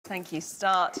Thank you.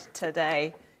 Start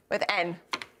today with N.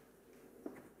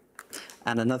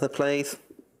 And another, please.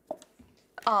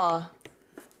 R.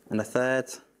 And a third.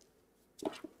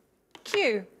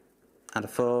 Q. And a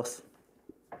fourth.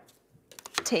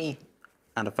 T.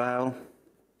 And a vowel.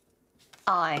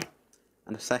 I.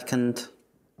 And a second.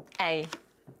 A.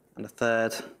 And a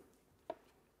third.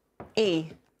 E.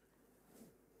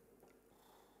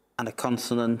 And a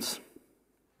consonant.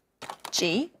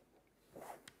 G.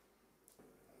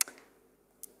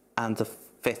 And the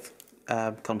fifth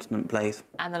consonant, please.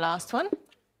 And the last one,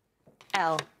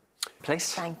 L.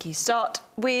 Please. Thank you. Start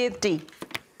with D.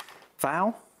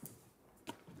 Vowel.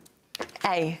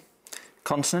 A.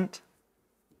 Consonant.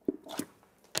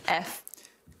 F.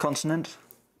 Consonant.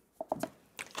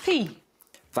 P.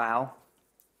 Vowel.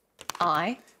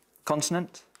 I.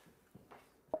 Consonant.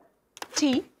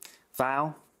 T.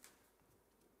 Vowel.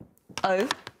 O.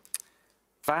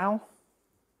 Vowel.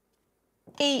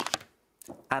 E.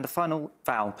 And a final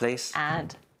vowel, please.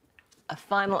 And a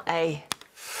final A.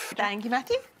 Thank you,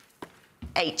 Matthew.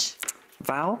 H.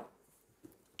 Vowel.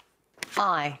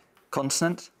 I.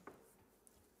 Consonant.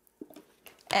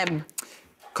 M.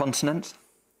 Consonant.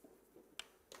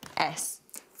 S.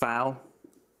 Vowel.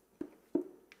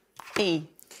 E.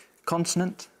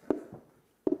 Consonant.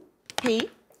 P.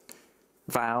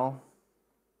 Vowel.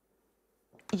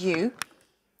 U.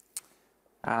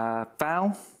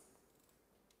 Vowel.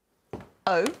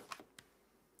 O.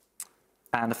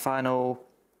 And a final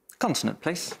consonant,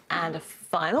 please. And a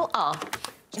final R.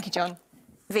 Thank you, John.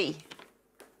 V.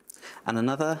 And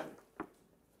another.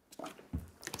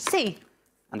 C.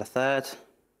 And a third.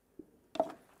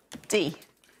 D.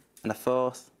 And a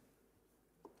fourth.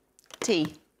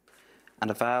 T.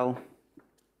 And a vowel.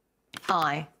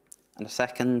 I. And a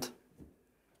second.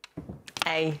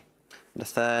 A. And a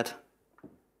third.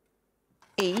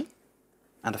 E.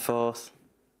 And a fourth.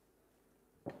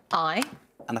 I.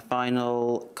 And a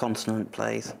final consonant,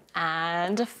 please.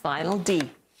 And a final D.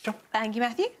 Sure. Thank you,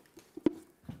 Matthew.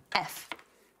 F.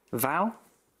 Vowel.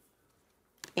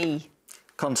 E.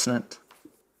 Consonant.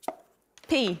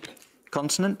 P.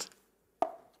 Consonant.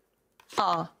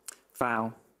 R.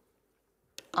 Vowel.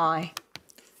 I.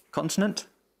 Consonant.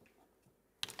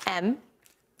 M.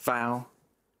 Vowel.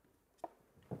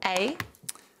 A.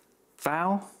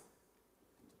 Vowel.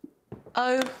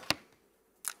 O.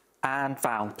 And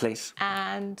vowel, please.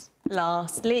 And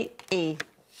lastly, E.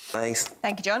 Please.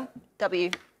 Thank you, John.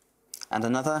 W. And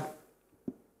another.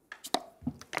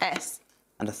 S.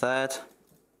 And a third.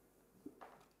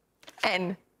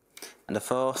 N. And a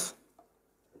fourth.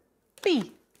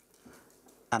 B.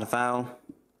 And a vowel.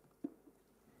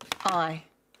 I.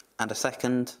 And a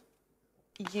second.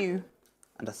 U.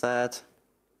 And a third.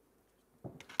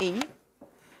 E.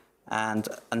 And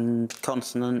a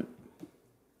consonant.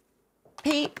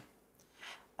 P.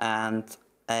 And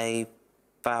a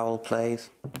vowel,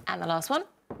 please. And the last one,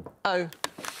 O.